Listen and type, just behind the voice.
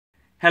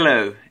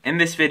Hello, in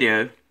this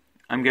video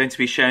I'm going to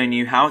be showing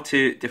you how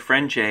to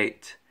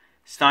differentiate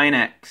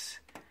sinx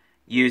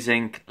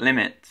using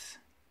limits.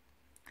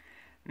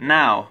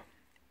 Now,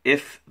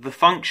 if the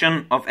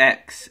function of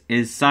x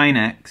is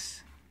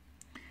sinx,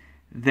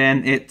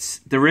 then its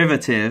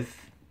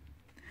derivative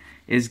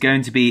is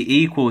going to be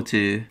equal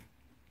to,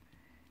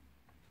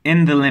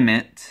 in the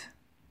limit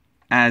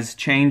as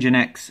change in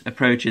x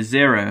approaches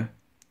 0,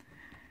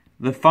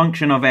 the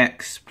function of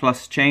x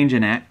plus change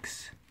in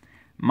x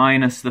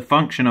minus the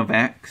function of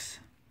x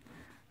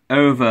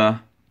over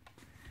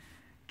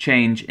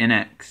change in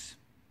x.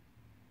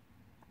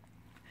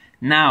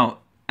 Now,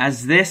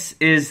 as this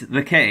is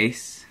the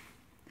case,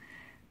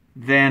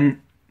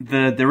 then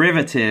the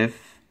derivative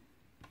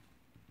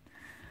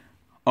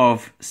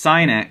of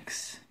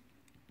sinx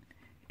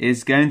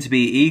is going to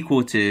be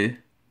equal to,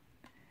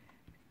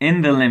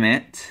 in the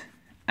limit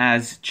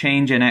as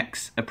change in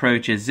x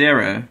approaches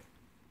 0,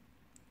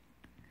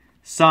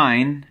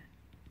 sin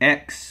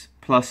x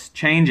plus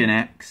change in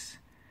x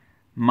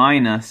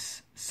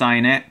minus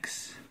sin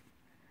x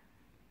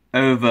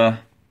over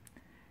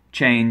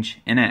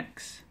change in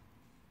x.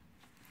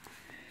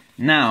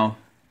 Now,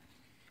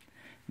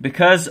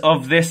 because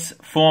of this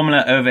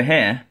formula over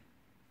here,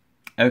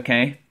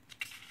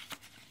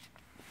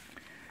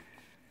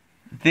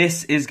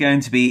 this is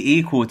going to be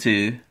equal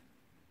to,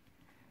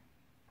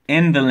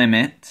 in the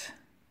limit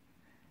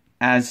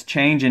as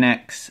change in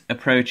x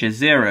approaches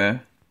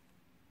 0,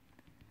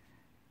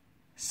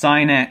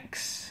 sin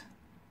x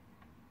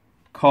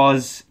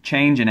cos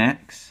change in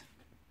x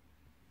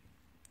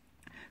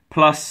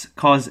plus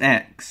cos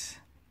x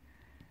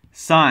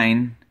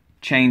sin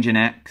change in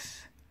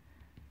x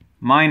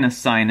minus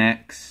sin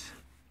x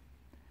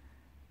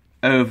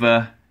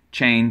over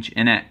change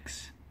in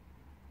x.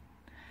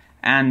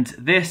 And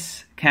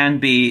this can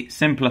be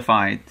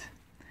simplified.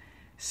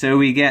 So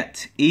we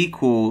get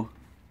equal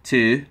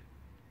to,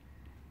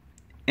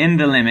 in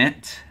the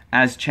limit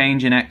as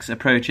change in x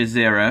approaches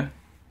 0,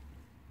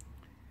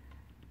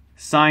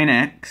 sin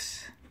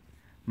x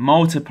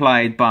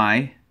multiplied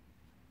by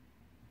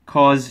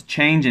cos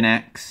change in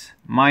x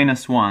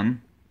minus 1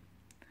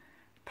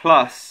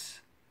 plus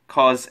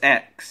cos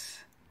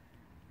x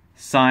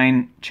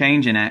sin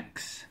change in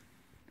x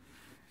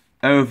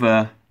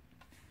over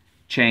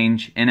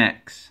change in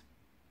x.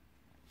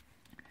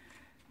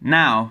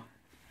 Now,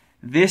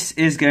 this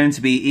is going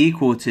to be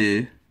equal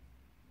to,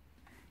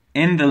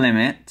 in the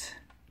limit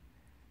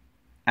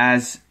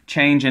as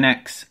change in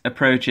x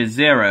approaches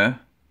 0,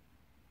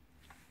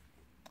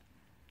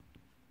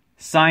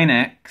 sin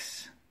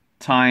x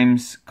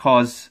times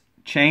cos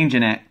change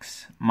in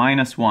x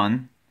minus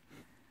 1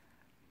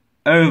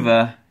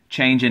 over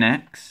change in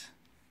x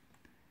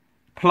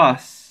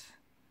plus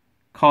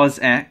cos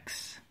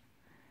x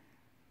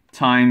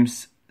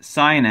times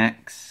sin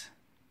x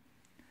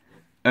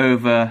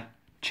over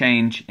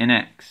change in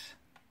x.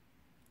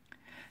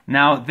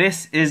 Now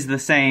this is the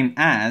same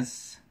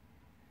as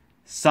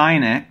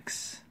sin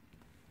x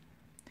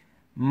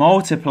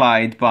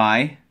multiplied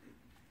by,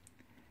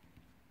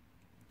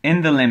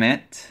 in the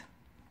limit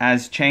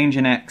as change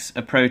in x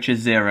approaches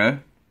 0,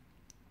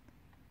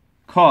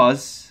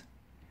 cos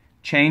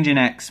change in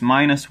x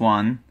minus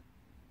 1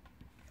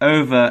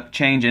 over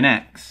change in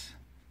x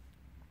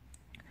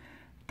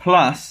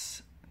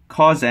plus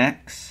cos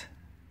x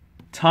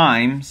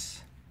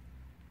times,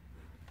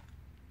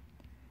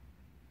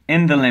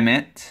 in the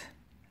limit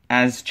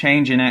as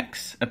change in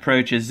x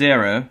approaches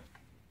 0,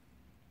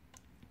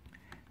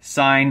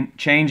 sin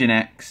change in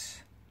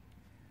x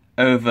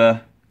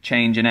over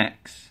change in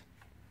x.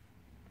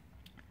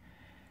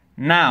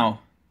 Now,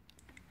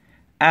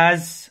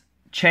 as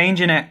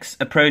change in x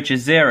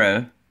approaches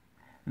 0,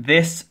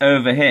 this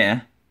over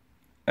here,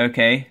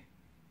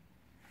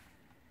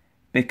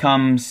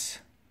 becomes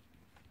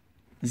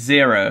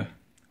 0.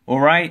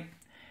 Alright?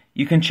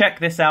 You can check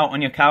this out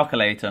on your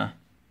calculator.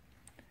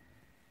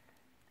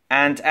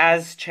 And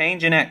as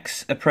change in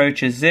x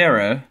approaches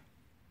 0,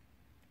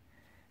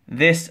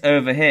 this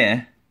over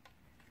here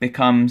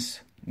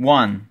becomes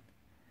 1.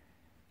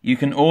 You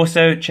can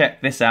also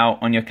check this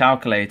out on your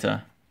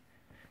calculator.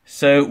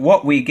 So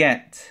what we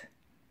get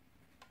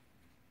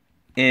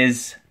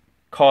is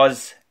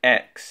cos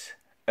x,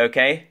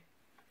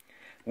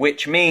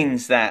 which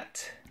means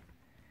that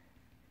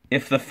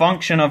if the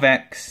function of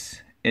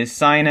x is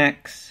sin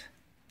x,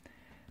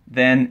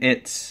 then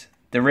its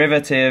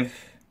derivative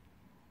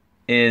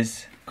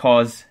is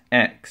cos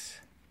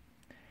x.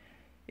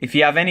 If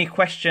you have any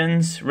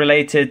questions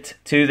related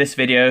to this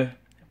video,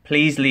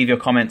 please leave your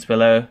comments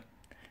below.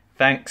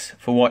 Thanks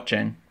for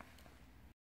watching.